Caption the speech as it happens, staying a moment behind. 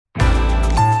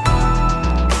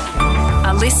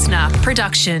listener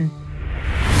production.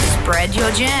 Spread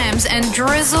your jams and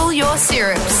drizzle your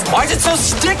syrups. Why is it so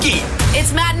sticky?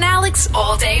 It's Matt and Alex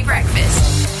All Day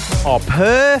Breakfast. Oh,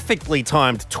 perfectly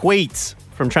timed tweet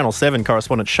from Channel 7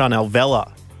 correspondent Chanel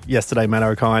Vella yesterday, Matt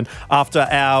O'Kine, after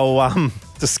our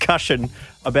discussion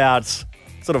about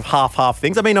sort of half-half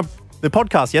things. I mean, the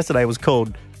podcast yesterday was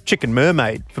called Chicken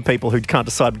Mermaid for people who can't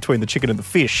decide between the chicken and the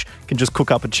fish, can just cook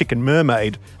up a chicken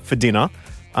mermaid for dinner,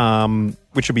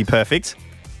 which would be perfect.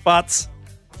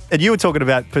 And you were talking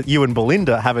about you and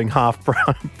Belinda having half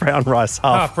brown rice,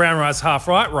 half brown rice, half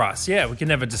white rice. Yeah, we can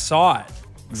never decide.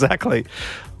 Exactly.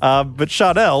 But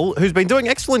Chanel, who's been doing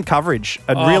excellent coverage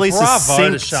and really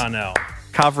bravo to succinct Chanel.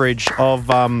 coverage of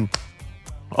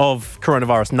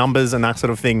coronavirus numbers and that sort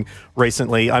of thing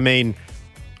recently. I mean,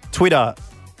 Twitter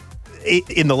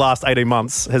in the last 18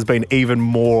 months has been even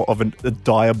more of a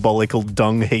diabolical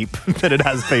dung heap than it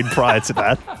has been prior to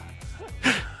that.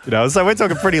 So we're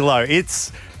talking pretty low.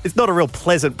 It's not a real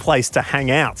pleasant place to hang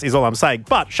out, is all I'm saying.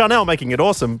 But Chanel making it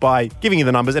awesome by giving you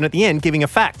the numbers and at the end giving a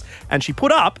fact. And she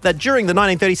put up that during the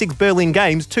 1936 Berlin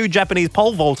Games, 2 Japanese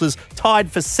pole vaulters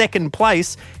tied for second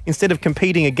place. Instead of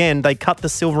competing again, they cut the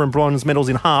silver and bronze medals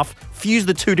in half, fused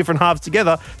the 2 different halves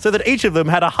together so that each of them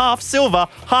had a half silver,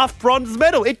 half bronze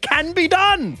medal. It can be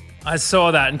done. I saw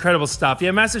that. Incredible stuff.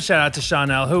 Yeah, massive shout out to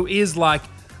Chanel, who is like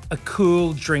a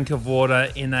cool drink of water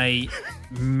in a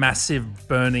massive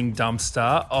burning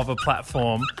dumpster of a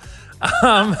platform.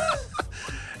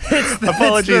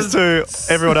 Apologies to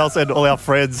everyone else and all our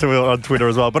friends who are on Twitter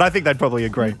as well, but I think they'd probably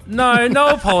agree. No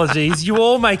apologies. You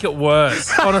all make it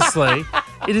worse, honestly.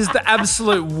 It is the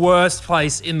absolute worst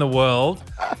place in the world,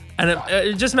 and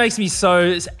it just makes me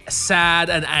so sad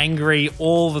and angry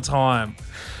all the time.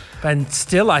 And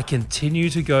still I continue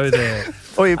to go there.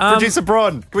 Producer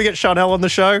Bron, can we get Chanel on the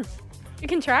show? You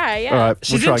can try, yeah. All right,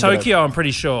 She's in Tokyo, I'm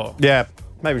pretty sure. Yeah,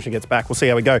 maybe she gets back. We'll see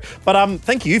how we go. But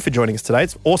thank you for joining us today.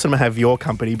 It's awesome to have your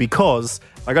company because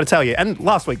I got to tell you, and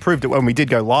last week proved it when we did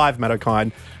go live, Matt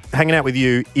O'Kine, hanging out with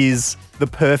you is the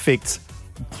perfect,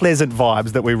 pleasant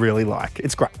vibes that we really like.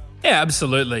 It's great. Yeah,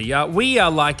 absolutely. We are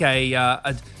like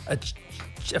a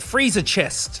freezer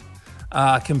chest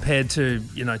compared to,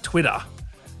 Twitter.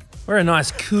 We're a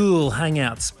nice, cool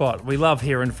hangout spot. We love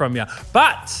hearing from you.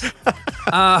 But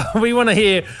we want to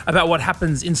hear about what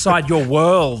happens inside your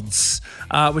worlds,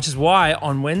 which is why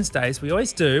on Wednesdays we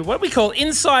always do what we call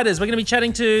Insiders. We're going to be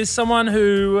chatting to someone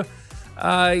who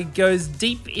goes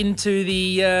deep into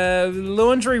the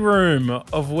laundry room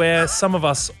of where some of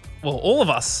us, well, all of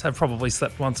us have probably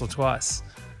slept once or twice.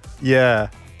 Yeah.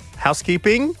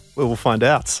 Housekeeping? We'll find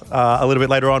out a little bit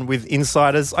later on with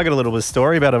Insiders. I got a little bit of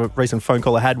story about a recent phone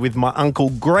call I had with my Uncle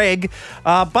Greg.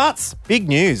 But big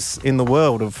news in the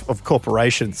world of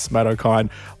corporations, Matt O'Kine.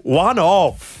 One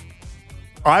of,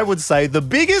 I would say, the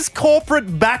biggest corporate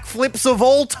backflips of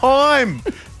all time.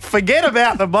 Forget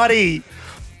about the bloody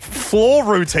floor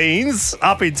routines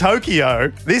up in Tokyo.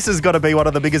 This has got to be one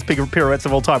of the biggest pirouettes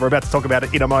of all time. We're about to talk about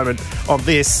it in a moment on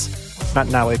this Matt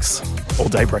and Alex All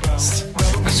Day Breakfast.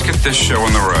 Let's get this show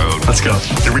on the road. Let's go.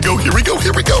 Here we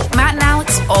go. Matt and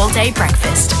Alex All Day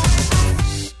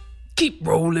Breakfast. Keep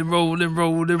rolling.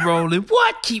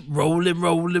 What? Keep rolling.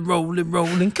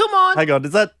 Come on. Hang on,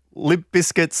 is that Limp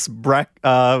Bizkit's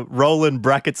Roland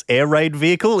Brackett's air raid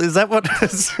vehicle? Is that what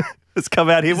has come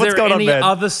out here? What's going on, man? Is there any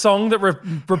other song that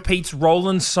repeats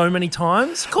Roland so many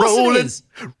times? Of course it is.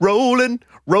 Rolling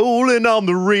on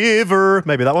the river.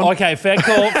 Maybe that one. Okay, fair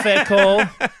call.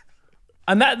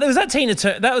 And that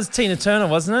was Tina Turner,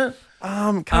 wasn't it?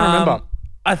 Can't remember.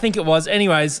 I think it was.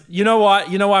 Anyways, you know why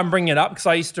I'm bringing it up? Because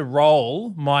I used to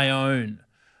roll my own,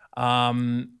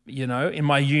 in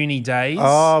my uni days.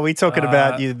 Oh, we talking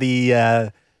about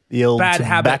the old bad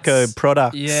tobacco habits.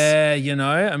 products.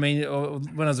 Yeah, I mean,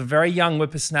 when I was a very young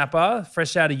whippersnapper,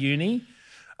 fresh out of uni,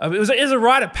 it was a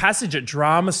rite of passage at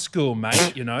drama school,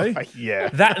 mate. Yeah.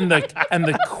 That and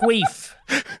the queef.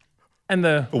 And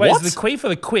the what? Is it the queef or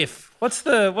the quiff? What's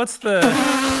the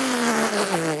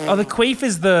Oh, the queef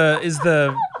is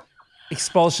the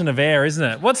expulsion of air, isn't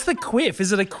it? What's the quiff?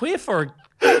 Is it a quiff or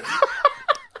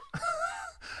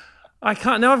I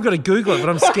can't now I've got to Google it, but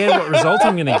I'm scared what result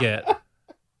I'm gonna get.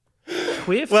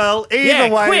 Quiff? Well,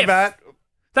 either way, quiff. Matt.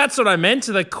 That's what I meant,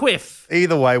 the quiff.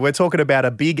 Either way, we're talking about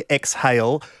a big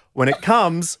exhale when it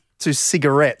comes to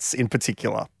cigarettes in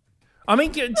particular. I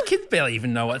mean, kids barely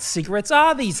even know what cigarettes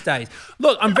are these days.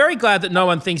 Look, I'm very glad that no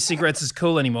one thinks cigarettes is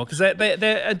cool anymore because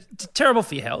they're terrible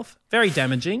for your health, very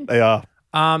damaging. They are.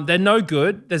 They're no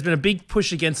good. There's been a big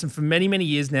push against them for many, many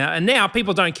years now, and now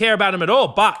people don't care about them at all.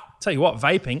 But tell you what,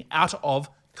 vaping, out of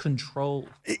control.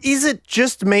 Is it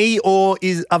just me, or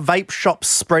is a vape shop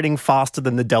spreading faster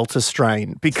than the Delta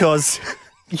strain? Because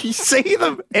you see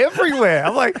them everywhere.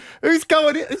 I'm like, who's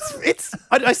going in?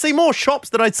 I see more shops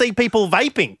than I see people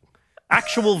vaping.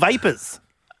 Actual vapors.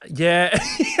 Yeah.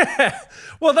 Yeah.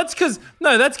 Well, that's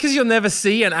because you'll never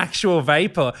see an actual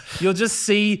vapor. You'll just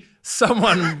see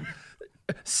someone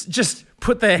just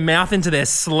put their mouth into their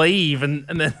sleeve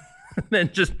and then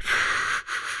just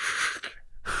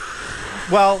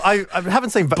Well, I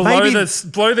haven't seen... blow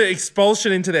the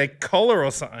expulsion into their collar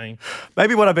or something.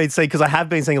 Maybe what I've been seeing, because I have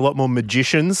been seeing a lot more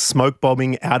magicians smoke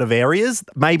bombing out of areas,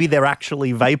 maybe they're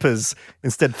actually vapors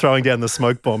instead of throwing down the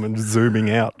smoke bomb and zooming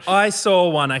out. I saw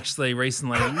one actually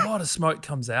recently. A lot of smoke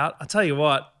comes out. I tell you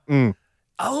what, a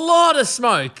lot of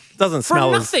smoke. Doesn't from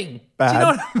smell nothing. as bad. Do you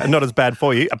know what I mean? And not as bad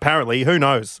for you. Apparently, who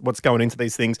knows what's going into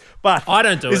these things. But I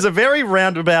don't do There's it. a very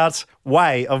roundabout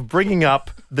way of bringing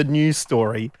up the news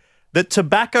story that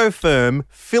tobacco firm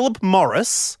Philip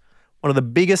Morris, one of the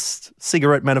biggest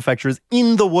cigarette manufacturers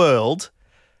in the world,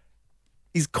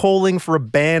 is calling for a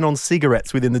ban on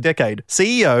cigarettes within the decade.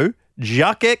 CEO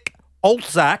Jacek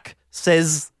Olczak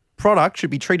says product should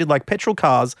be treated like petrol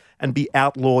cars and be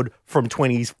outlawed from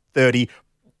 2030.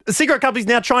 The cigarette company's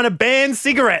now trying to ban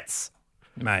cigarettes.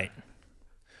 Mate,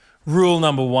 rule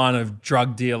number 1 of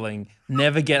drug dealing,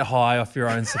 never get high off your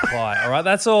own supply, all right?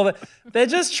 That's all. They're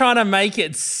just trying to make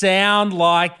it sound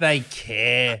like they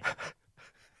care.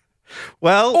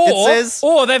 Well, it says...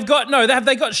 Or they've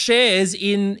got shares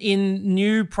in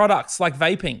new products like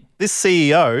vaping. This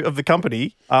CEO of the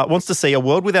company wants to see a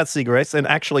world without cigarettes, and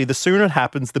actually the sooner it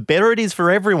happens, the better it is for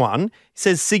everyone. He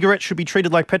says cigarettes should be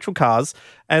treated like petrol cars,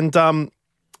 and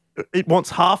it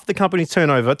wants half the company's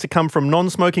turnover to come from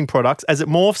non-smoking products as it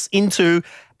morphs into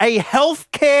a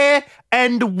healthcare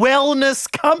and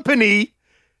wellness company.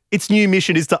 Its new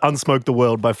mission is to unsmoke the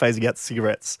world by phasing out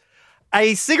cigarettes.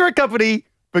 A cigarette company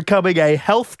becoming a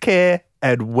healthcare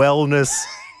and wellness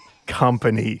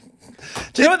company.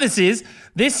 Do you know what this is?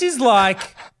 This is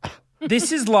like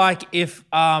if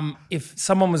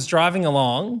someone was driving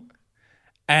along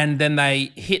and then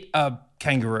they hit a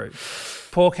kangaroo.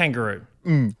 Poor kangaroo.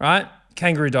 Right?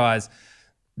 Kangaroo dies.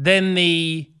 Then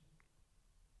the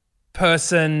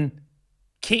person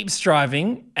keeps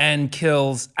driving and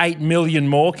kills 8 million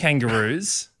more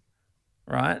kangaroos,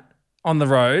 right, on the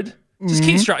road. Just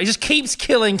keeps driving. He just keeps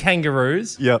killing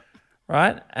kangaroos. Yep.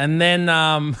 Right? And then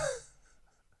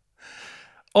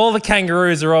all the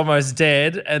kangaroos are almost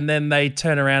dead, and then they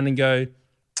turn around and go,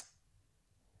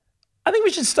 I think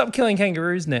we should stop killing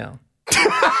kangaroos now.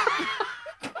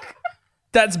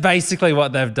 That's basically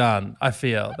what they've done, I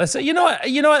feel. They say, you know what?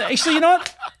 Actually,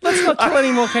 let's not kill any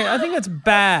more kangaroos. I think that's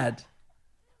bad.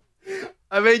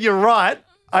 I mean, you're right.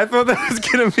 I thought there was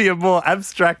going to be a more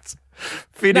abstract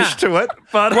finish to it.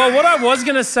 But well, what I was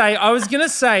going to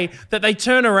say that they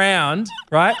turn around,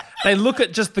 right? They look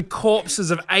at just the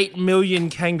corpses of 8 million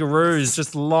kangaroos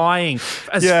just lying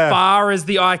as far as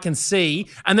the eye can see.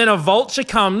 And then a vulture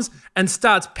comes and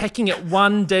starts pecking at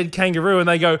one dead kangaroo, and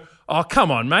they go, oh, come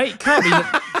on, mate.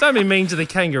 Don't be mean to the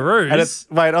kangaroos.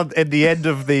 And at the end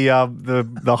of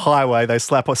the highway, they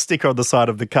slap a sticker on the side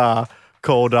of the car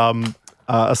called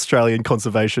Australian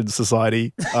Conservation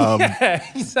Society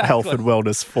exactly. Health and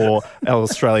Wellness for our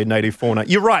Australian native fauna.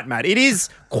 You're right, Matt. It is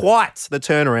quite the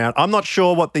turnaround. I'm not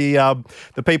sure what the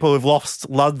people who've lost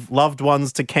loved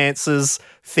ones to cancers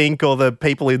think, or the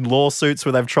people in lawsuits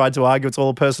where they've tried to argue it's all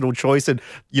a personal choice and,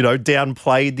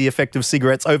 downplayed the effect of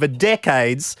cigarettes over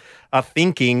decades are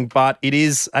thinking, but it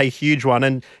is a huge one.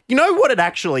 And you know what it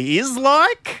actually is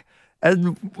like?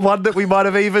 And one that we might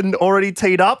have even already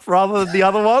teed up rather than the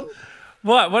other one.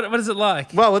 What is it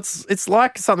like? Well, it's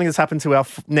like something that's happened to our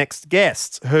next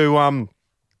guest, who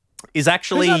is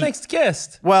actually... Who's our next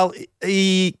guest? Well,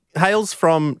 he hails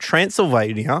from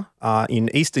Transylvania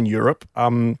in Eastern Europe.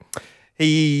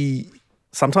 He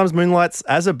sometimes moonlights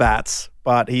as a bat,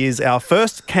 but he is our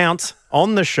first Count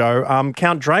on the show.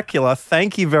 Count Dracula,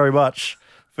 thank you very much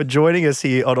for joining us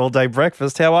here on All Day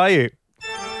Breakfast. How are you?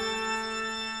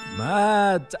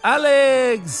 Matt,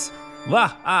 Alex,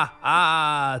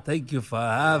 thank you for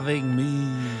having me.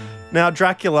 Now,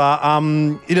 Dracula,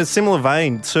 in a similar way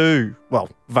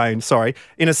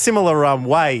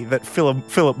that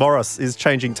Philip Morris is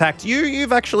changing tact,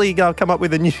 you've actually come up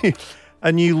with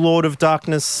a new Lord of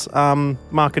Darkness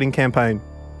marketing campaign.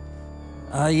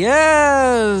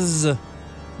 Yes.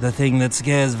 The thing that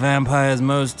scares vampires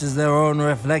most is their own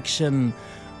reflection.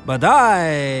 But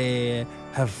I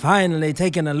have finally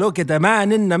taken a look at the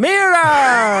man in the mirror.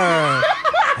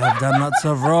 I've done lots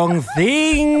of wrong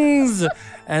things,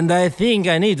 and I think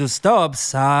I need to stop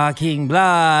sucking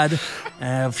blood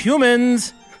of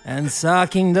humans and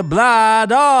sucking the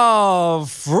blood of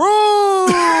fruit.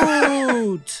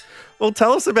 Well,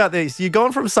 tell us about this. You've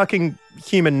gone from sucking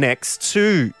human necks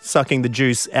to sucking the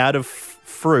juice out of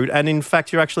fruit, and in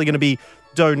fact, you're actually going to be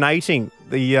donating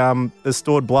the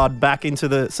stored blood back into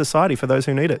the society for those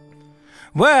who need it.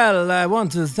 Well, I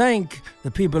want to thank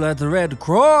the people at the Red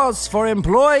Cross for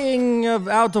employing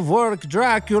out-of-work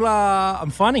Dracula.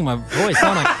 I'm finding my voice,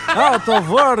 aren't I?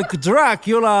 Out-of-work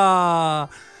Dracula,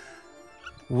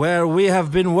 where we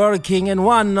have been working in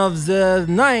one of the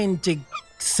 90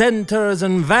 centers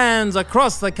and vans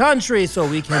across the country so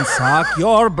we can suck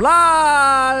your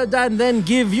blood and then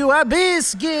give you a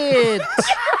biscuit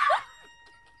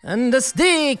and a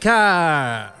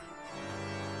sticker.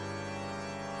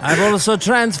 I've also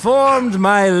transformed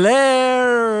my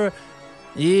lair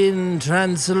in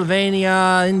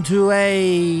Transylvania into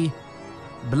a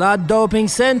blood doping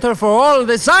center for all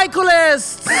the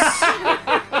cyclists.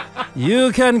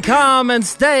 You can come and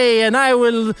stay, and I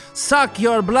will suck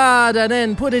your blood and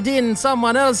then put it in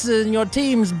someone else in your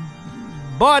team's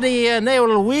body, and they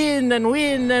will win and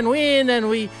win and win.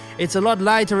 And it's a lot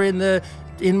lighter in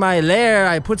my lair.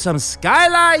 I put some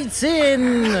skylights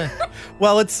in.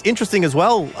 Well, it's interesting as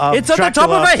well. It's on the top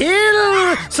of a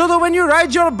hill, so that when you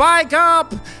ride your bike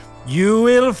up, you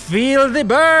will feel the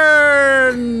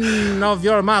burn of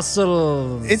your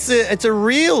muscles. It's a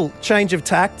real change of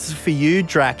tact for you,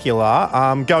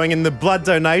 Dracula, going in the blood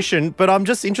donation. But I'm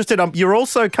just interested. You're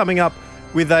also coming up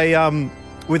with a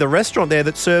restaurant there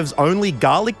that serves only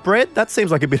garlic bread. That seems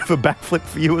like a bit of a backflip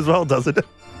for you as well, doesn't it?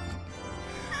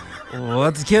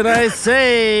 What can I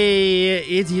say?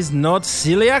 It is not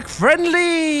celiac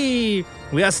friendly.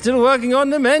 We are still working on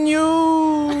the menu.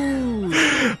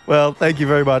 Well, thank you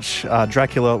very much,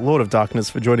 Dracula, Lord of Darkness,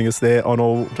 for joining us there on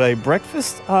All Day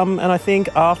Breakfast. And I think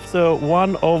after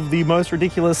one of the most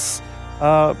ridiculous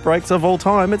breaks of all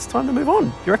time, it's time to move on.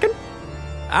 You reckon?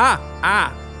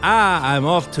 I'm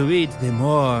off to eat the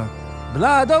more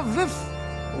blood of the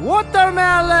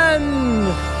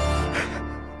watermelon.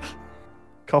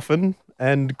 Coffin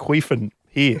and queefing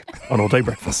here on All Day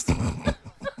Breakfast.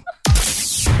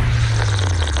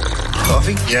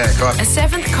 Coffee? Yeah, coffee. A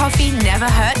seventh coffee never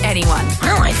hurt anyone.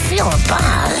 Oh, I feel a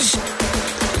buzz.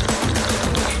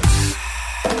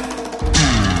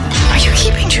 Are you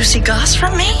keeping juicy goss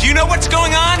from me? Do you know what's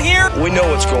going on here? We know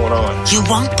what's going on. You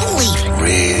won't believe it.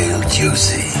 Real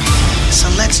juicy. So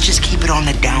let's just keep it on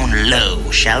the down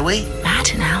low, shall we?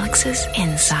 Matt and Alex's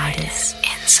Insiders.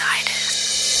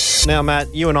 Now,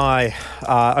 Matt, you and I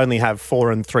only have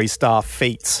 4- and 3-star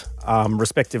feet,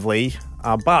 respectively.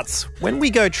 But when we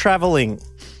go travelling,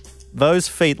 those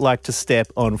feet like to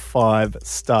step on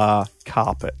 5-star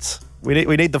carpet. We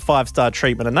need the 5-star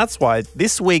treatment, and that's why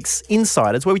this week's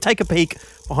Insiders, where we take a peek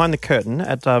behind the curtain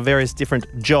at various different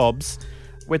jobs,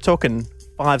 we're talking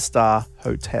 5-star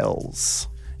hotels.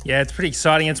 Yeah, it's pretty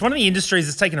exciting. It's one of the industries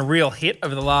that's taken a real hit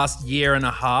over the last year and a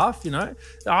half, you know.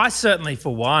 I certainly,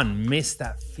 for one, miss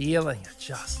that feeling of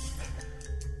just,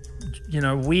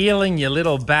 wheeling your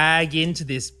little bag into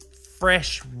this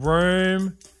fresh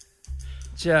room,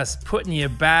 just putting your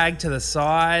bag to the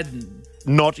side. And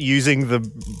not using the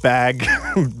bag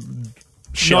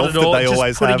shelf not at all, that they just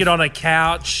always putting have. it on a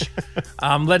couch,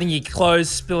 letting your clothes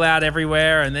spill out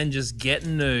everywhere, and then just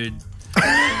getting nude.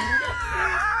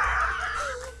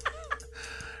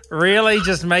 Really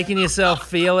just making yourself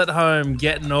feel at home,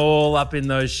 getting all up in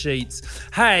those sheets.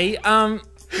 Hey,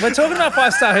 we're talking about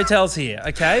 5-star hotels here,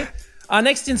 okay? Our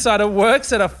next insider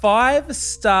works at a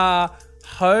 5-star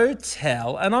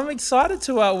hotel, and I'm excited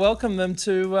to welcome them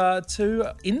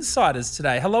to Insiders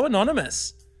today. Hello,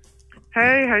 Anonymous.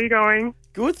 Hey, how you going?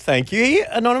 Good, thank you. Hey,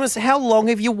 Anonymous, how long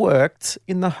have you worked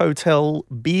in the hotel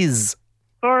biz?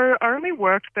 So I only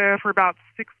worked there for about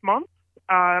 6 months,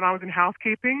 and I was in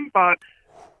housekeeping, but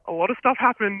a lot of stuff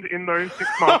happened in those 6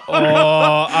 months.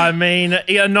 Oh, I mean,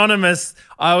 Anonymous,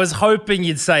 I was hoping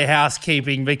you'd say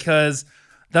housekeeping because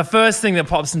the first thing that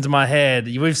pops into my head,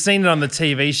 we've seen it on the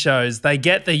TV shows, they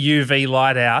get the UV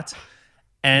light out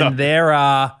and there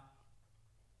are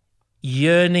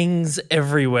yearnings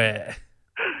everywhere.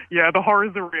 Yeah, the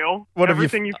horrors are real.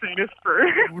 Everything you've seen is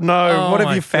true. No, Oh what have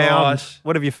my you found? gosh.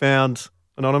 What have you found,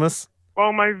 Anonymous?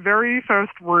 Well, my very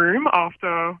first room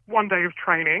after one day of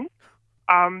training,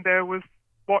 there was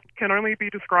what can only be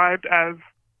described as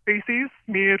feces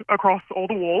smeared across all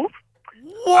the walls.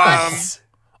 What?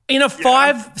 In a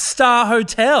 5-star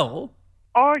hotel?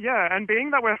 Oh, yeah, and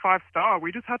being that we're 5-star,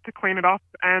 we just had to clean it up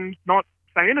and not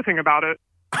say anything about it.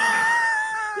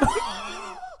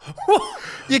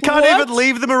 You can't What? even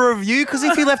leave them a review because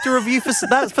if you left a review for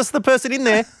the person in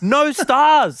there, no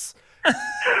stars.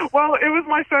 Well, it was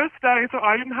my first day, so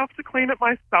I didn't have to clean it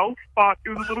myself, but it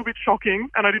was a little bit shocking,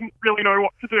 and I didn't really know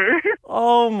what to do.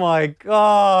 Oh my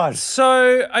God.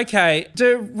 So, okay,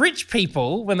 do rich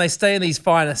people, when they stay in these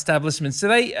fine establishments, do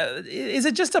they? Is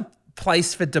it just a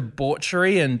place for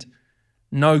debauchery and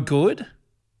no good?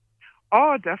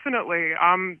 Oh, definitely.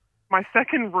 My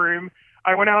second room,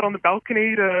 I went out on the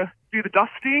balcony to do the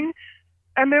dusting,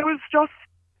 and there was just,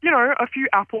 a few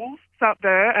apples sat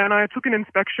there, and I took an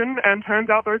inspection, and turns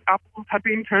out those apples had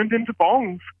been turned into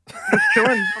bongs, just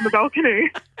chilling on the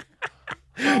balcony.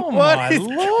 Oh, my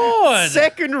Lord.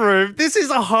 Second room. This is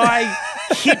a high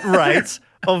hit rate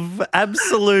of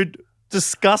absolute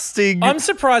disgusting. I'm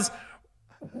surprised.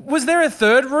 Was there a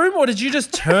third room, or did you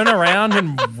just turn around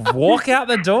and walk out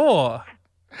the door?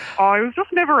 Oh, it was just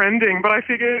never ending, but I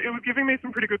figured it was giving me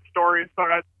some pretty good stories, so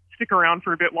I'd stick around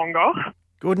for a bit longer.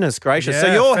 Goodness gracious. So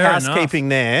Yeah, your fair housekeeping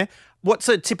there, what's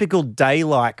a typical day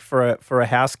like for a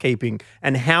housekeeping,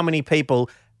 and how many people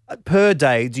per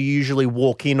day do you usually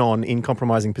walk in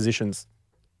compromising positions?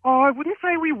 Oh, I wouldn't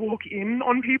say we walk in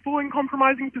on people in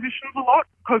compromising positions a lot,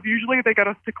 because usually they get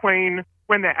us to clean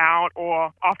when they're out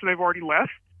or after they've already left.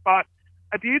 But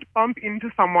I did bump into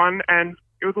someone, and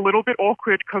it was a little bit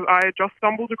awkward because I had just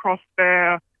stumbled across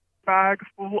their bag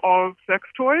full of sex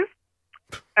toys,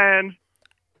 and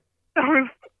that was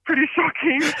pretty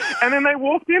shocking. And then they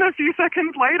walked in a few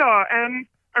seconds later, and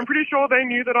I'm pretty sure they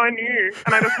knew that I knew,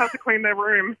 and I just had to clean their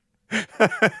room.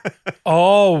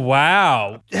 Oh,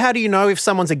 wow. How do you know if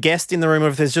someone's a guest in the room or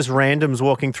if there's just randoms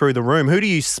walking through the room? Who do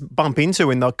you bump into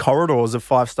in the corridors of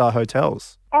five-star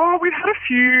hotels? Oh, we've had a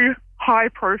few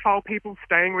high-profile people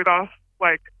staying with us,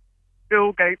 like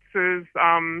Bill Gates's,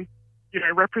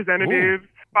 representatives. Ooh.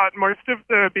 But most of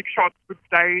the big shots would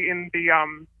stay in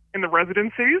the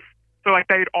residencies. So, like,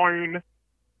 they'd own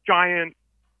giant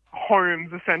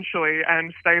homes, essentially,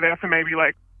 and stay there for maybe,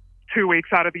 2 weeks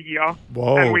out of the year.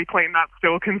 Whoa. And we clean that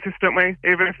still consistently,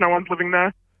 even if no one's living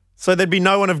there. So there'd be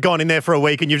no one have gone in there for a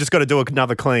week and you've just got to do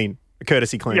another clean, a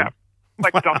courtesy clean. Yeah,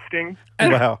 dusting.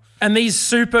 Wow. And these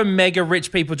super mega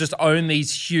rich people just own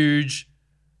these huge,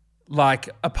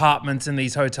 apartments in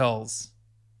these hotels.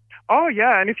 Oh,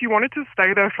 yeah, and if you wanted to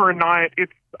stay there for a night,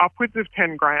 it's upwards of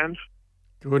 10 grand.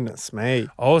 Goodness me.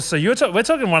 Oh, so we're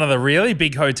talking one of the really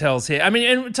big hotels here. I mean,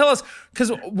 and tell us,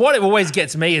 because what always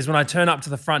gets me is when I turn up to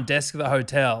the front desk of the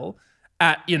hotel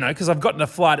because I've gotten a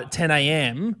flight at 10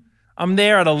 a.m., I'm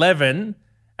there at 11,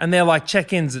 and they're like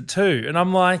check-ins at 2. And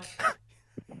I'm like,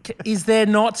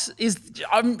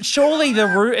 surely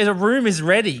the room is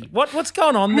ready. What's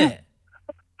going on there?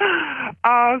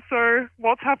 So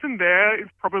what's happened there is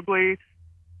probably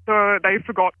they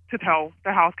forgot to tell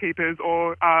the housekeepers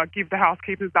or give the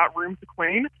housekeepers that room to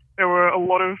clean. There were a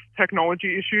lot of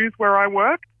technology issues where I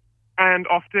work, and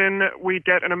often we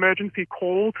get an emergency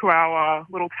call to our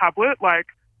little tablet, like,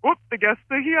 whoops, the guests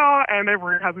are here and their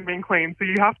room hasn't been cleaned. So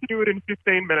you have to do it in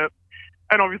 15 minutes.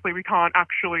 And obviously we can't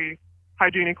actually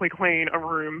hygienically clean a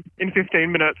room in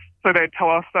 15 minutes. So they'd tell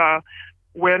us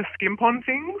where to skimp on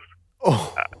things.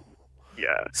 Oh.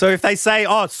 Yeah. So if they say,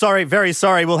 oh, sorry, very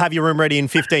sorry, we'll have your room ready in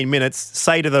 15 minutes,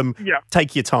 say to them,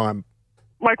 take your time.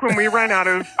 Like when we ran out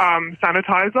of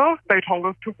sanitizer, they told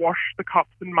us to wash the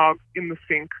cups and mugs in the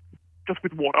sink just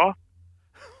with water,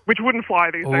 which wouldn't fly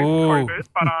these days with COVID.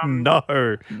 But, No,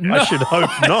 I should hope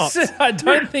not. I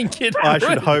don't think it I would.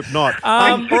 should hope not.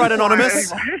 All right,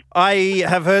 Anonymous. Anyway. I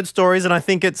have heard stories, and I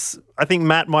think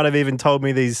Matt might have even told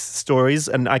me these stories,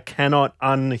 and I cannot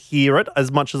unhear it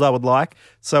as much as I would like.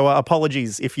 So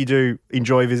apologies if you do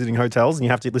enjoy visiting hotels and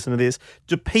you have to listen to this.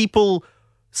 Do people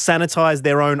sanitize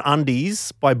their own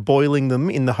undies by boiling them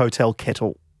in the hotel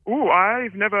kettle? Ooh,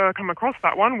 I've never come across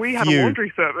that one. We had a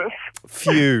laundry service.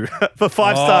 Few. For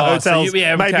five-star hotels,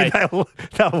 okay. maybe they'll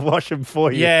wash them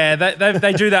for you. Yeah,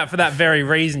 they do that for that very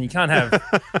reason. You can't have,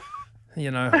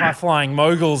 high-flying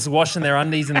moguls washing their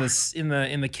undies in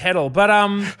the kettle. But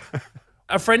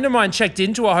a friend of mine checked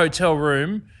into a hotel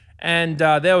room and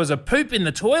there was a poop in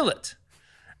the toilet,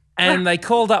 and they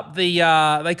called up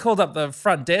the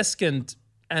front desk and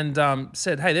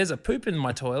said, hey, there's a poop in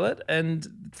my toilet. And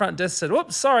the front desk said,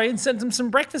 whoops, sorry, and sent them some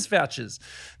breakfast vouchers.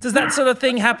 Does that sort of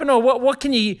thing happen? Or what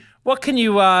should you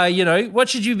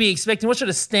be expecting? What sort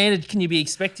of standard can you be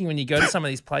expecting when you go to some of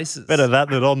these places? Better that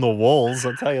than on the walls,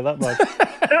 I'll tell you that much.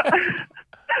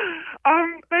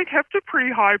 They kept a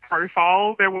pretty high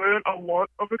profile. There weren't a lot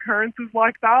of occurrences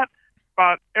like that.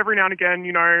 But every now and again,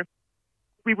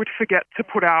 we would forget to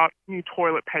put out new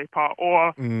toilet paper,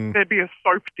 or there'd be a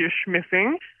soap dish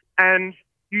missing. And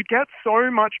you'd get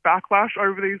so much backlash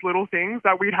over these little things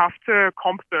that we'd have to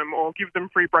comp them or give them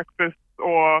free breakfasts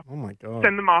or Oh my God.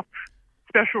 send them up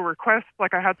special requests.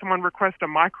 Like I had someone request a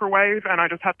microwave and I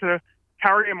just had to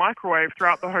carry a microwave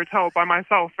throughout the hotel by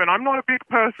myself. And I'm not a big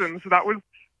person, so that was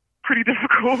pretty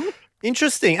difficult.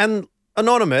 Interesting. And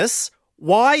Anonymous,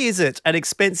 why is it at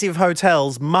expensive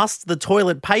hotels must the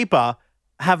toilet paper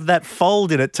have that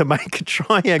fold in it to make a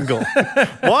triangle?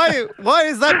 Why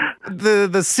is that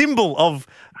the symbol of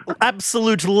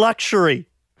absolute luxury?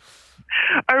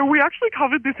 We actually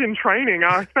covered this in training.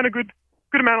 I spent a good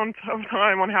amount of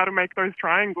time on how to make those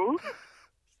triangles.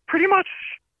 Pretty much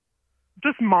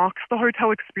just marks the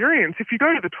hotel experience. If you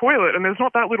go to the toilet and there's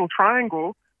not that little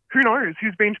triangle, who knows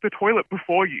who's been to the toilet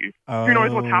before you? Who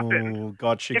knows what's happened?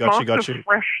 Gotcha. It marks a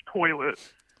fresh toilet.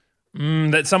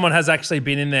 That someone has actually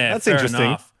been in there. That's Fair interesting.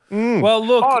 enough. Well,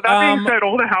 look. That being said,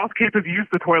 all the housekeepers use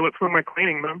the toilets when we're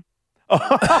cleaning them.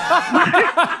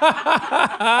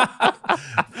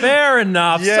 Fair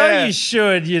enough. Yeah. So you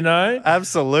should,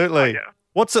 Absolutely. Yeah.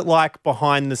 What's it like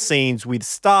behind the scenes with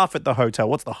staff at the hotel?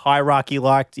 What's the hierarchy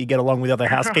like? Do you get along with other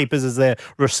housekeepers? Is there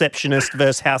receptionist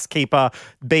versus housekeeper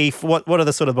beef? What are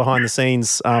the sort of behind the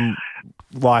scenes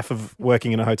life of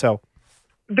working in a hotel?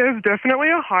 There's definitely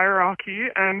a hierarchy,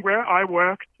 and where I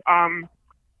worked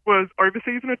was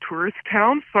overseas in a tourist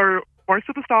town, so most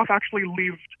of the staff actually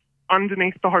lived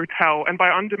underneath the hotel, and by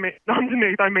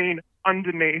underneath I mean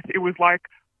underneath. It was like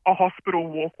a hospital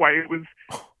walkway. It was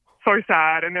so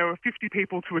sad, and there were 50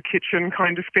 people to a kitchen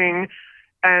kind of thing,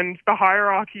 and the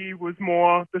hierarchy was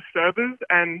more the servers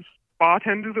and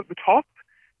bartenders at the top,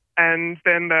 and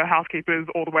then the housekeepers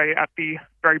all the way at the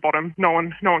very bottom. No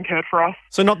one cared for us.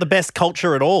 So not the best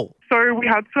culture at all. So we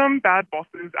had some bad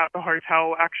bosses at the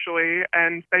hotel, actually,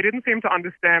 and they didn't seem to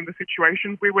understand the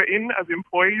situations we were in as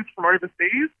employees from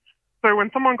overseas. So when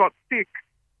someone got sick,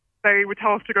 they would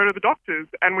tell us to go to the doctors,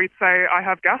 and we'd say, I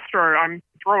have gastro, I'm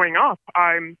throwing up,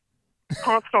 I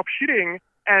can't stop shitting,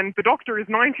 and the doctor is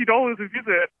 $90 a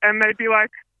visit, and they'd be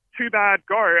like, too bad,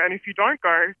 go, and if you don't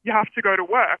go, you have to go to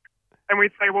work. And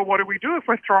we'd say, well, what do we do if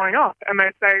we're throwing up? And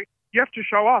they'd say, you have to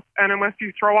show up, and unless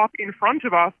you throw up in front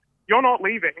of us, you're not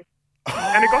leaving.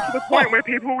 And it got to the point where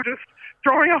people were just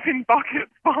throwing up in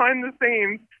buckets behind the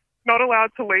scenes, not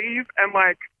allowed to leave, and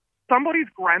like somebody's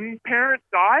grandparent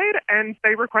died, and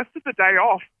they requested the day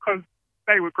off because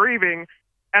they were grieving,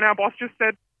 and our boss just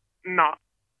said, nah,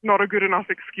 not a good enough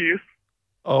excuse.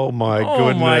 Oh my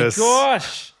Oh my goodness.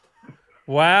 gosh.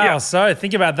 Wow. Yeah. So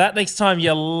think about that next time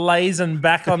you're lazing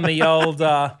back on the old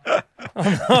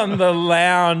on the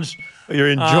lounge. You're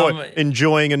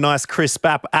enjoying a nice crisp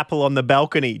apple on the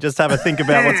balcony. Just have a think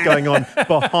about what's going on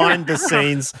behind the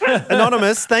scenes.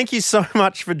 Anonymous, thank you so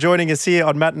much for joining us here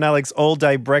on Matt and Alex All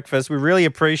Day Breakfast. We really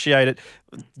appreciate it,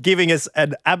 giving us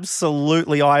an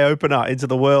absolutely eye-opener into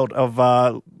the world of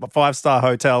five-star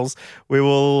hotels. We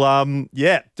will,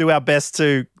 do our best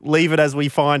to leave it as we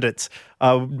find it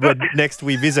when next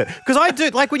we visit. Because I do,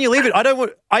 like when you leave it,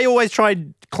 I always try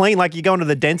and clean, like you go into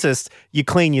the dentist, you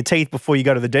clean your teeth before you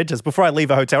go to the dentist. Before I leave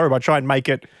a hotel room, I try and make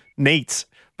it neat.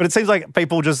 But it seems like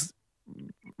people just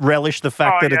relish the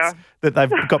fact that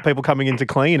they've got people coming in to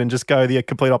clean and just go the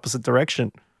complete opposite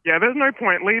direction. Yeah, there's no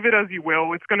point. Leave it as you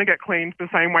will. It's going to get cleaned the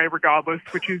same way regardless,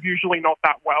 which is usually not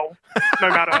that well, no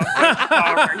matter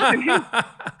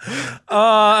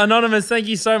Anonymous, thank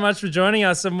you so much for joining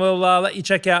us, and we'll let you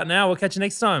check out now. We'll catch you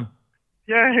next time.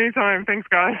 Yeah, anytime. Thanks,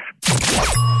 guys.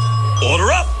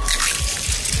 Order up!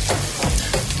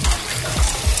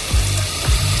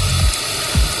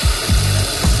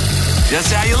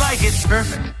 Just how you like it.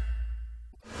 Perfect.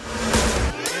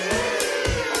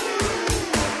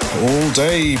 All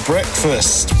day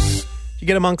breakfast. Do you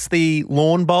get amongst the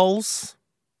lawn bowls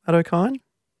at O'Kine?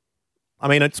 I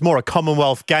mean, it's more a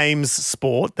Commonwealth Games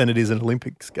sport than it is an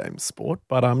Olympics Games sport,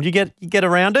 but you get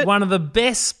around it. One of the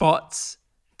best spots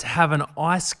to have an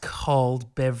ice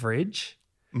cold beverage,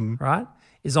 right,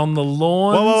 is on the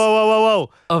lawns. Whoa.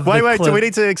 Of Wait, the do we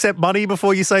need to accept money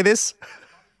before you say this?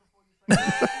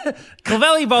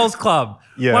 Clovelly Bowls Club.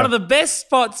 Yeah. One of the best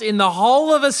spots in the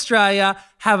whole of Australia.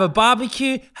 Have a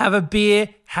barbecue, have a beer,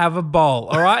 have a bowl.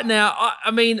 All right. Now,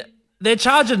 I mean, they're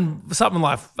charging something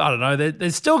like, I don't know,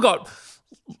 they've still got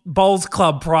Bowls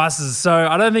Club prices, so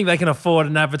I don't think they can afford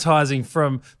an advertising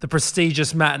from the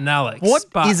prestigious Matt and Alex. What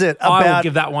is it I will about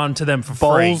give that one to them for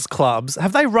Bowls free. clubs?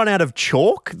 Have they run out of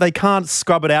chalk? They can't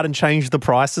scrub it out and change the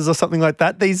prices or something like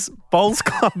that? These Bowls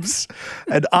clubs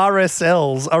and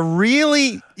RSLs are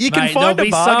really, you can Mate, find there'll a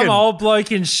be bargain. some old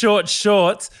bloke in short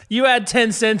shorts. You add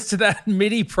 10 cents to that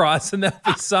MIDI price and there'll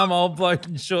be some old bloke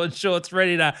in short shorts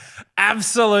ready to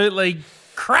absolutely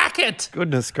crack it.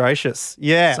 Goodness gracious.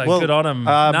 Yeah. So well, good on him.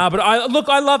 But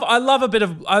I love a bit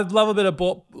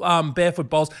of barefoot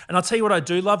bowls, and I'll tell you what I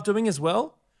do love doing as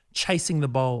well: chasing the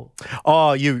bowl.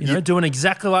 Oh, You know, doing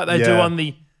exactly like they do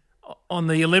on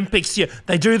the Olympics.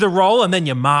 They do the roll and then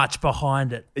you march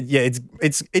behind it. Yeah,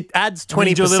 it adds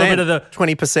 20%. Do a little bit of the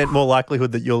 20% more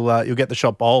likelihood that you'll get the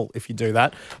shot bowl if you do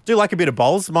that. Do like a bit of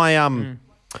bowls. My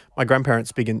my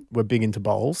grandparents were big into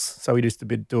bowls, so we used to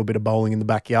do a bit of bowling in the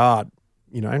backyard.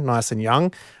 You know, nice and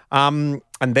young. And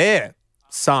their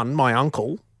son, my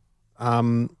uncle,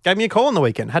 gave me a call on the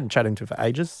weekend. Hadn't chatted to him for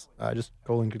ages. Just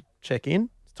calling to check in.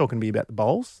 He's talking to me about the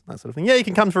bowls, that sort of thing. Yeah, you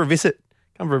can come for a visit.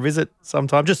 Come for a visit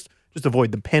sometime. Just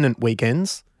avoid the pennant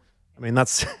weekends. I mean,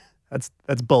 that's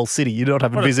Bowl City. You're not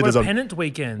having visitors on pennant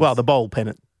weekends. Well, the bowl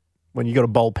pennant. When you got a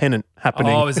bowl pennant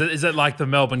happening. Oh, is it like the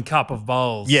Melbourne Cup of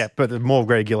bowls? Yeah, but they're more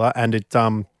regular, and it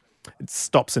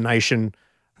stops a nation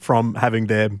from having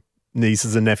their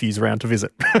nieces and nephews around to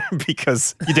visit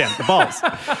because you're down at the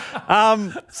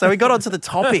bowls. So we got onto the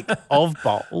topic of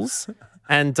bowls,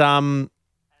 and I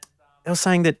was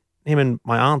saying that him and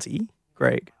my auntie,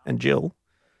 Greg and Jill,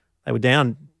 they were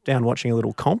down watching a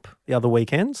little comp the other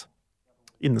weekend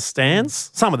in the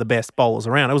stands. Some of the best bowlers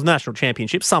around. It was national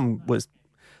championship. Some was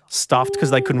stuffed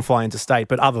because they couldn't fly into state.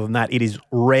 But other than that, it is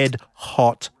red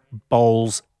hot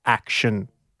bowls action.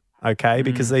 Okay,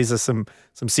 because these are some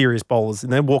serious bowlers,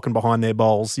 and they're walking behind their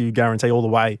bowls. You guarantee all the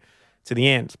way to the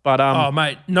end. But oh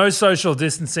mate, no social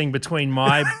distancing between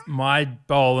my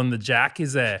bowl and the jack,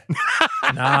 is there?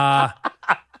 Nah.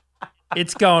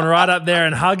 It's going right up there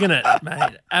and hugging it,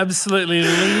 mate. Absolutely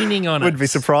leaning on it. Wouldn't be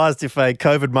surprised if a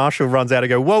COVID marshal runs out and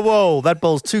go, whoa, that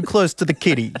ball's too close to the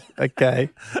kitty. Okay.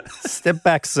 Step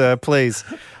back, sir, please.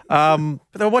 But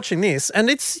they were watching this, and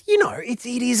it's, you know, it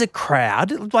is a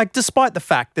crowd. Like, despite the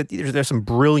fact that there's some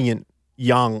brilliant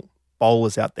young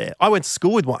bowlers out there. I went to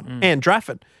school with one, Anne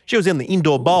Drafford. She was in the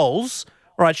indoor bowls.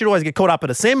 All right, she'd always get caught up at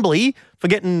assembly for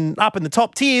getting up in the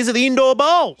top tiers of the indoor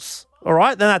bowls. All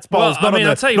right, then that's bowls, not on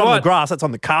the grass, that's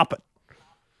on the carpet.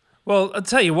 Well, I'll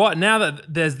tell you what, now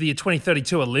that there's the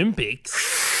 2032 Olympics,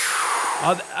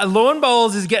 lawn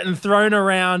bowls is getting thrown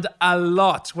around a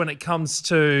lot when it comes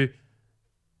to,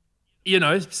 you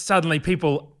know, suddenly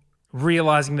people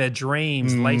realising their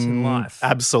dreams late in life.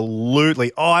 Absolutely.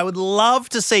 Oh, I would love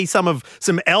to see some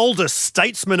elder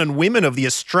statesmen and women of the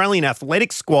Australian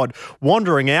athletic squad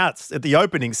wandering out at the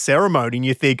opening ceremony, and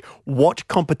you think, what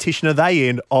competition are they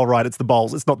in? Oh, right, it's the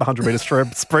bowls. It's not the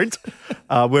 100-metre sprint.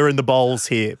 We're in the bowls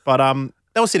here. But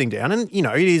they were sitting down, and, you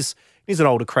know, it is an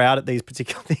older crowd at these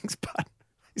particular things, but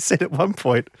he said at one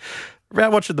point,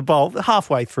 around watching the bowl,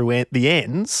 halfway through the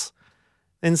ends,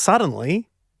 then suddenly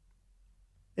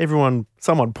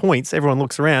someone points, everyone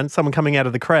looks around, someone coming out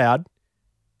of the crowd,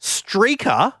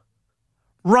 streaker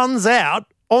runs out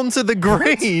onto the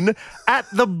green at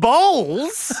the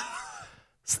bowls,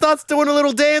 starts doing a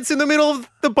little dance in the middle of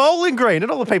the bowling green,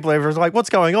 and all the people over are like,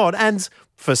 what's going on? And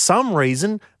for some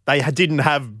reason, they didn't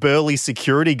have burly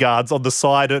security guards on the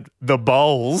side at the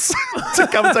bowls to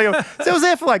come and take them. So it was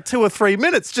there for like 2 or 3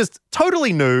 minutes, just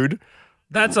totally nude.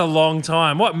 That's a long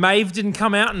time. What, Maeve didn't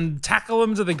come out and tackle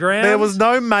them to the ground? There was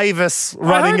no Mavis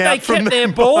running out from they kept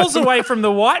their balls away from the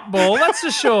white ball, that's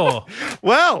for sure.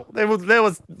 Well, there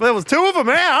was 2 of them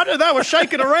out, and they were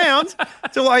shaking around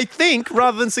till I think,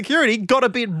 rather than security, got a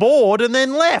bit bored and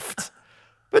then left.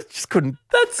 But just couldn't.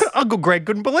 Uncle Greg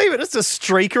couldn't believe it. It's a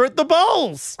streaker at the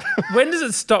bowls. When does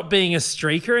it stop being a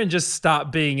streaker and just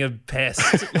start being a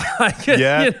pest?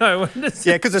 Yeah. You know,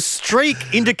 because a streak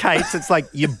indicates it's like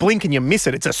you blink and you miss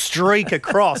it. It's a streak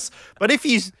across. But if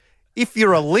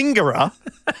you're a lingerer,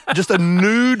 just a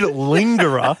nude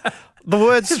lingerer, the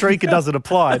word streaker doesn't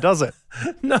apply, does it?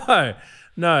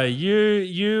 No,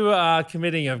 you are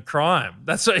committing a crime.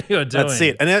 That's what you're doing. That's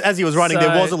it. And as he was running,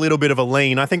 there was a little bit of a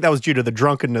lean. I think that was due to the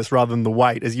drunkenness rather than the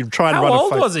weight. As you try and run. How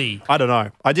old was he? I don't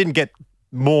know. I didn't get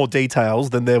more details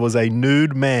than there was a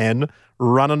nude man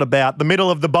running about the middle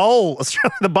of the bowl,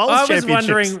 the bowls championships. I was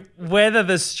wondering whether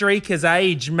the streaker's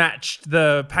age matched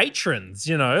the patrons.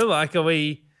 You know, like are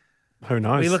we? Who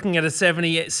knows? Are we looking at a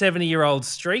 70-year-old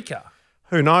streaker?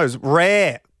 Who knows?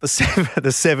 Rare. The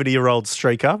 70-year-old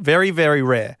streaker. Very, very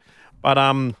rare. But,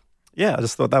 yeah, I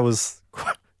just thought that was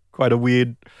quite a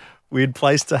weird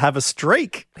place to have a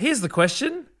streak. Here's the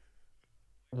question.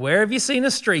 Where have you seen a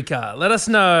streaker? Let us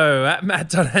know at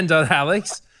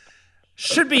matt.n.alex.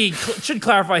 Should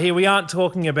clarify here, we aren't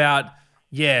talking about,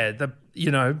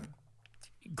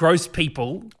 gross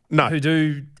people who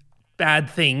do bad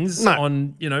things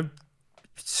on,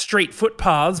 street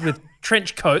footpaths with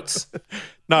trench coats.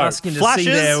 No, asking flashes,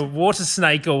 to see their water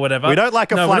snake or whatever. We don't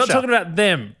like a flasher. We're not talking about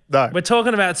them. No. We're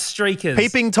talking about streakers.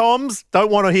 Peeping Toms, don't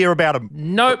want to hear about them.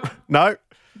 Nope. No,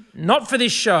 Not for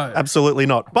this show. absolutely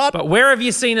not. But Where have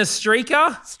you seen a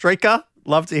streaker? Streaker,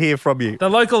 love to hear from you. The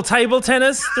local table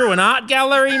tennis? Through an art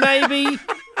gallery, maybe?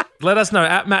 Let us know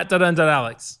at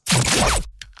matt.und.alex.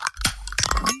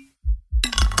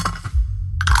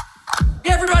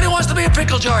 Everybody wants to be a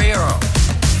pickle jar hero.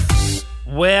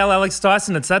 Well, Alex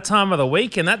Dyson, it's that time of the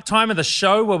week and that time of the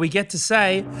show where we get to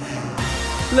say,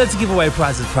 let's give away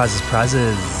prizes.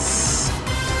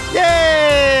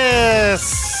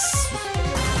 Yes!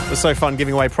 It was so fun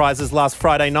giving away prizes last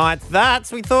Friday night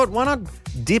that we thought, why not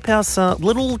dip our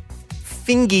little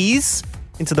fingies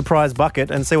into the prize bucket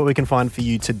and see what we can find for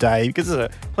you today, because there's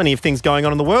plenty of things going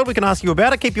on in the world. We can ask you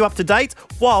about it, keep you up to date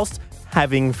whilst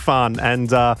having fun.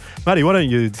 And Matty, why don't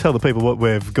you tell the people what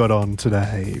we've got on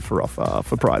today for offer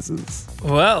for prizes?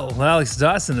 Well, Alex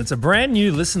Dyson, it's a brand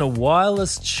new listener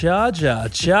wireless charger.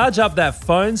 Charge up that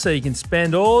phone so you can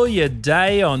spend all your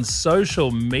day on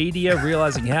social media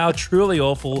realizing how truly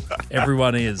awful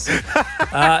everyone is.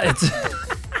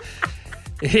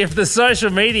 If the social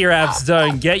media apps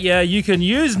don't get you, you can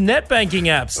use net banking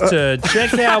apps to check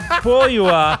how poor you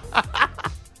are,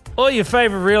 or your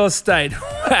favorite real estate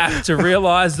app to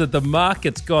realize that the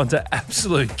market's gone to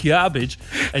absolute garbage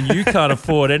and you can't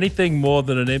afford anything more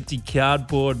than an empty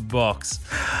cardboard box.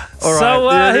 All right.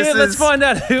 So Yeah, let's find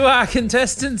out who our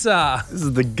contestants are. This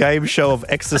is the game show of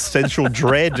existential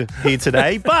dread here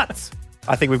today, but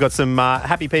I think we've got some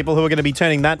happy people who are going to be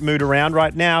turning that mood around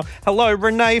right now. Hello,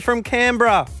 Renee from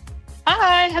Canberra.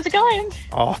 Hi, how's it going?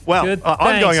 Oh, well, Good.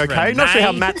 I'm going Thanks, okay. Not sure how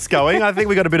Renee. Matt's going. I think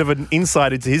we got a bit of an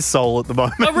insight into his soul at the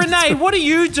moment. Oh, Renee, what do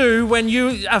you do when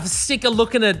you are sick of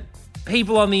looking at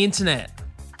people on the internet?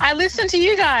 I listen to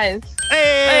you guys.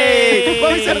 Hey!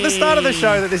 Well, we said at the start of the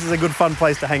show that this is a good, fun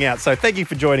place to hang out. So thank you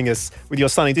for joining us with your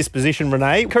sunny disposition,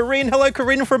 Renee. Corinne, hello,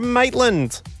 Corinne from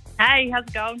Maitland. Hey, how's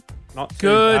it going? Not too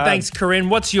Good, bad. thanks, Corinne.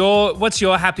 What's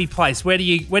your happy place? Where do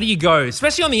you go?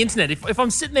 Especially on the internet. If I'm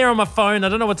sitting there on my phone, I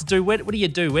don't know what to do. What do you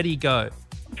do? Where do you go?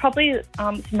 Probably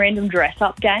some random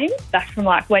dress-up games back from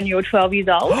like when you were 12 years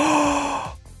old.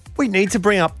 We need to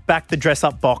bring back the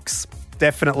dress-up box.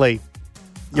 Definitely.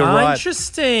 You're right.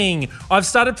 Interesting. I've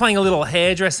started playing a little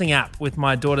hairdressing app with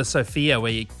my daughter Sophia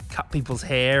where you cut people's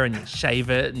hair and you shave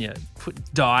it and you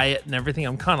dye it and everything.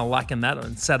 I'm kind of liking that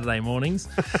on Saturday mornings.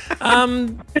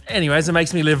 Anyways, it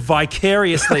makes me live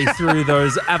vicariously through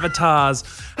those avatars.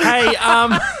 Hey,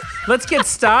 let's get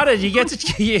started.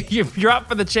 You're up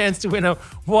for the chance to win a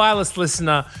wireless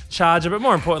listener charger, but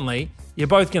more importantly, you're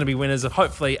both going to be winners of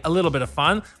hopefully a little bit of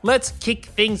fun. Let's kick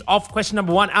things off. Question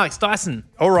number one, Alex Dyson.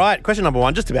 All right, question number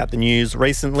one, just about the news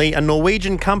recently. A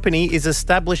Norwegian company is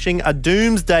establishing a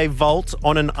doomsday vault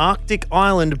on an Arctic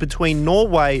island between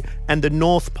Norway and the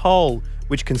North Pole,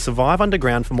 which can survive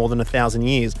underground for more than 1,000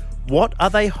 years. What are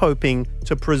they hoping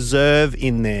to preserve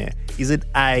in there? Is it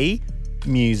A,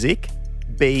 music,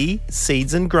 B,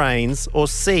 seeds and grains, or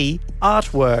C,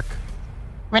 artwork?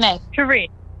 Renee. Corinne.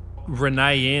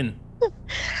 Renee in.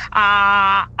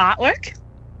 Artwork.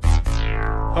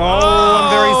 Oh,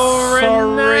 I'm very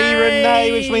sorry,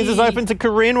 Renee, which means it's open to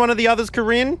Corinne. One of the others,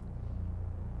 Corinne?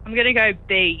 I'm going to go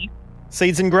B.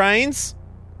 Seeds and grains?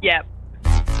 Yep.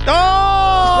 Oh,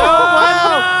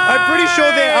 wow. I'm pretty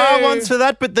sure there are ones for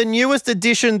that, but the newest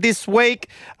edition this week,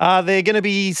 they're going to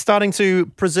be starting to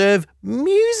preserve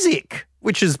music,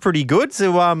 which is pretty good.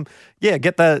 So,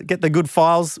 get the good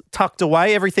files tucked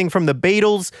away. Everything from the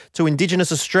Beatles to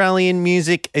Indigenous Australian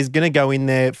music is going to go in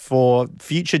there for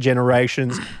future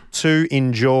generations to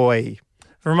enjoy.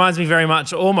 It reminds me very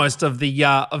much almost of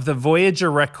the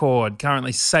Voyager record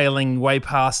currently sailing way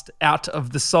past out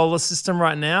of the solar system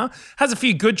right now. Has a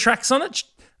few good tracks on it.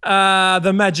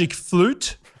 The Magic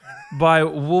Flute by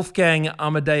Wolfgang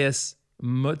Amadeus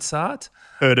Mozart.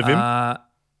 Heard of him?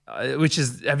 Which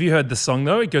is, have you heard the song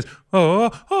though? It goes, I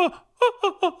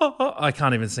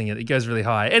can't even sing it. It goes really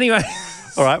high. Anyway.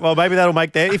 All right, well, maybe that'll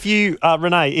make there. If you,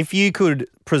 Renee, if you could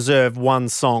preserve one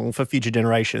song for future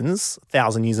generations,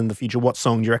 1,000 years in the future, what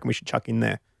song do you reckon we should chuck in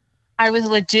there? I was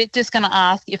legit just going to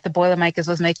ask if the Boilermakers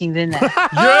was making it in there.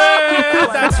 Yeah,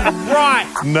 that's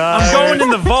right. No. I'm going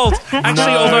in the vault.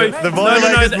 Actually, although the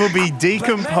Boilermakers will be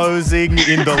decomposing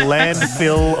in the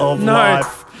landfill of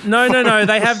life. No.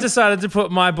 They have decided to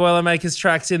put my Boilermakers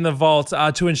tracks in the vault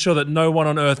to ensure that no one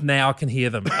on Earth now can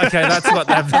hear them. Okay, that's what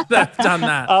they've done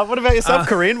that. What about yourself,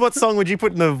 Corinne? What song would you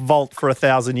put in the vault for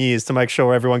 1,000 years to make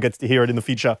sure everyone gets to hear it in the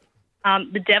future?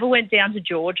 The Devil Went Down to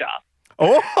Georgia.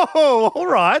 Oh, all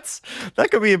right. That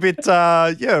could be a bit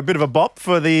of a bop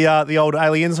for the old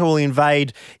aliens who will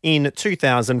invade in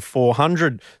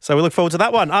 2400. So we look forward to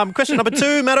that one. Question number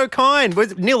 2, Matt O'Kine. We're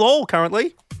 0-0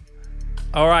 currently.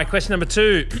 All right, question number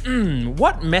 2.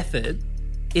 What method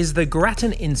is the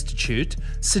Grattan Institute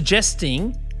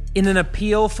suggesting in an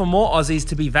appeal for more Aussies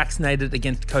to be vaccinated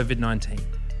against COVID-19?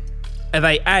 Are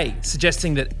they A,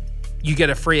 suggesting that you get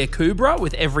a free Akubra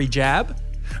with every jab?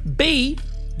 B,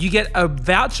 you get a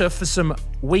voucher for some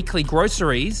weekly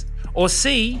groceries? Or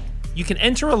C, you can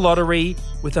enter a lottery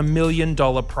with $1 million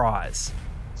prize?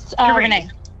 Renee.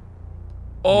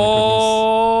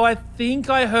 Oh, I think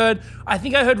I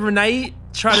heard Renee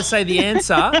try to say the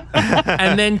answer,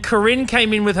 and then Corinne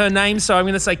came in with her name, so I'm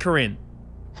going to say Corinne.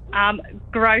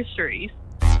 Groceries.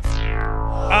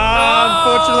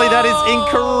 Unfortunately, that is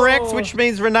incorrect, which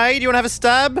means, Renee, do you want to have a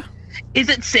stab? Is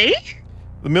it C?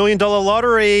 The $1 million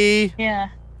lottery. Yeah.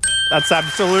 That's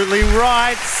absolutely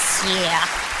right. Yeah.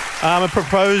 A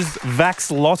proposed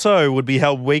Vax Lotto would be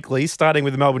held weekly, starting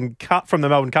with the Melbourne Cup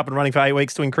and running for 8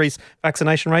 weeks to increase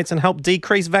vaccination rates and help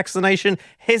decrease vaccination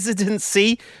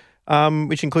hesitancy,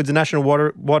 which includes a national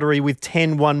lottery with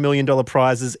 10 $1 million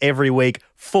prizes every week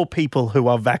for people who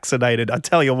are vaccinated. I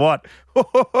tell you what.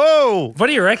 Ho-ho-ho. What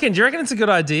do you reckon? Do you reckon it's a good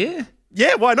idea?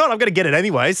 Yeah, why not? I'm going to get it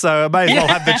anyway, so I may as well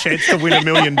have the chance to win $1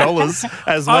 million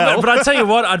as well. But I tell you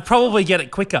what, I'd probably get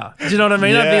it quicker. Do you know what I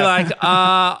mean? Yeah. I'd be like,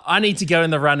 I need to go in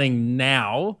the running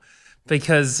now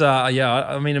because,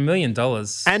 $1 million.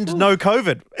 And no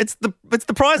COVID. It's the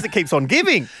prize that keeps on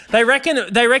giving. They reckon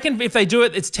if they do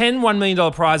it, it's 10 $1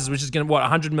 million prizes, which is going to,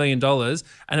 $100 million, and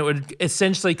it would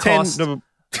essentially cost...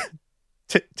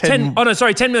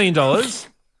 $10 million.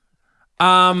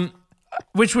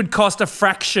 Which would cost a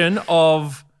fraction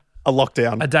of a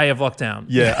lockdown. A day of lockdown.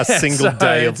 Yeah, a single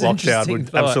day of lockdown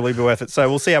would absolutely be worth it. So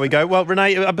we'll see how we go. Well,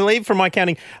 Renee, I believe from my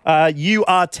counting, you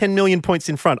are 10 million points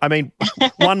in front. I mean,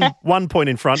 one point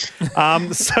in front.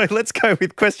 So let's go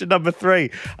with question number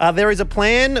 3. There is a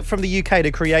plan from the UK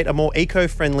to create a more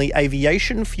eco-friendly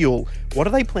aviation fuel. What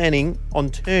are they planning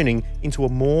on turning into a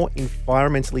more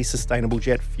environmentally sustainable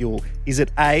jet fuel? Is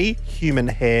it A, human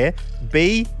hair,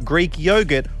 B, Greek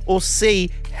yogurt, or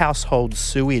C, household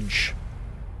sewage?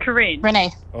 Corinne.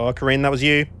 Renee. Oh, Corinne, that was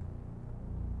you.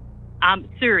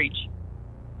 Sewage.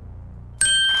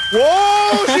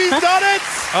 Whoa, she's done it!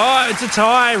 Oh, it's a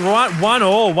tie. Right,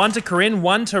 1-1. 1 to Corinne,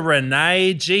 1 to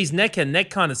Renee. Geez, neck and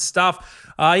neck kind of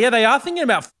stuff. They are thinking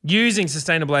about using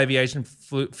sustainable aviation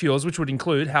fuels, which would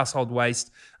include household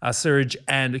waste, sewage,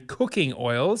 and cooking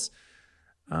oils.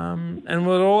 And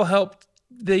will all help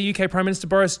the UK Prime Minister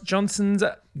Boris Johnson's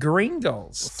green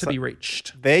goals to be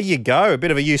reached. There you go. A bit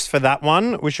of a use for that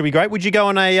one, which would be great. Would you go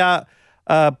on a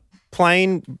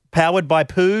plane powered by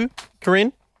poo,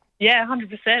 Corinne? Yeah,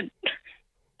 100%.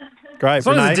 Great. As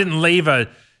long Renee? as it didn't leave the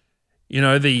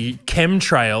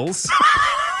chemtrails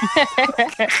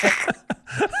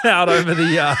out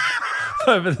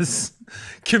over this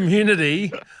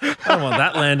community. I don't want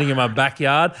that landing in my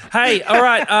backyard. Hey, all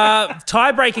right,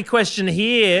 tiebreaker question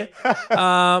here,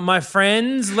 my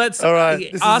friends. Let's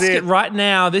ask it right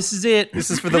now. This is it. This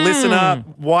is for the listener.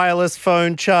 Wireless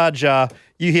phone charger.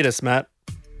 You hit us, Matt.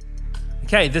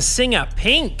 Okay, the singer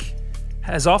Pink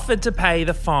has offered to pay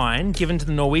the fine given to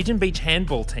the Norwegian beach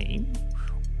handball team.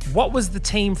 What was the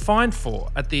team fined for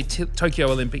at the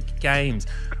Tokyo Olympic Games?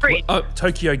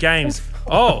 Tokyo Games.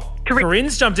 Oh,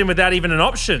 Corinne's jumped in without even an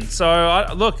option. So,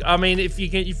 if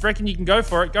you reckon you can go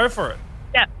for it, go for it.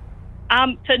 Yeah.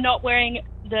 For not wearing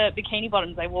the bikini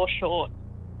bottoms, they wore shorts.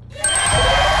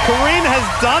 Corinne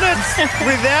has done it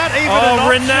without even an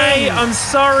option. Renee, I'm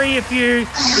sorry if you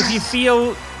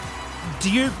feel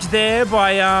duped there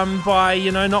by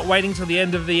not waiting till the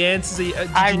end of the answers. Did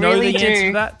you know the answer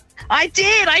to that? I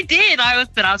did. I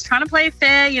was trying to play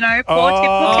fair, poor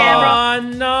typical camera. Oh,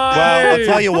 no. Well, I'll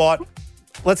tell you what.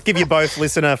 Let's give you both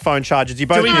listener phone charges. You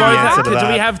both do we know both the answer to that.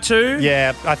 Do we have 2?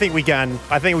 Yeah, I think we can.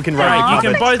 I think we can rate Right, you it.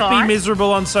 can both fine. be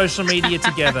miserable on social media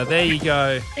together. There you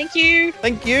go. Thank you.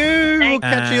 Thank you. We'll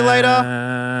catch you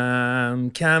later.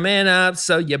 Coming up,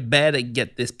 so you better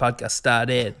get this podcast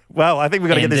started. Well, I think we've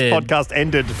got to get this Ended. podcast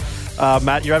ended.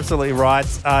 Matt, you're absolutely right.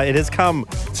 It has come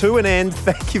to an end.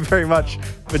 Thank you very much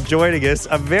for joining us.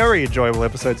 A very enjoyable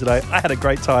episode today. I had a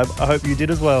great time. I hope you did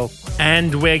as well.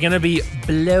 And we're going to be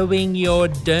blowing your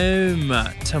dome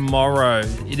tomorrow.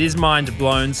 It is mind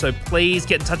blown, so please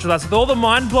get in touch with us with all the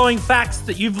mind-blowing facts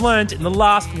that you've learned in the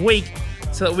last week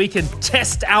so that we can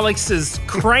test Alex's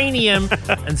cranium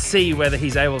and see whether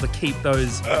he's able to keep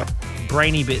those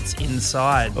brainy bits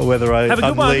inside. Or whether I Have a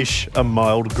good one. unleash a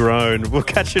mild groan. We'll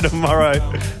catch you tomorrow.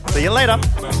 See you later.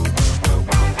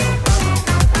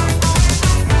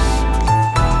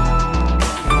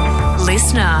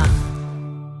 listener.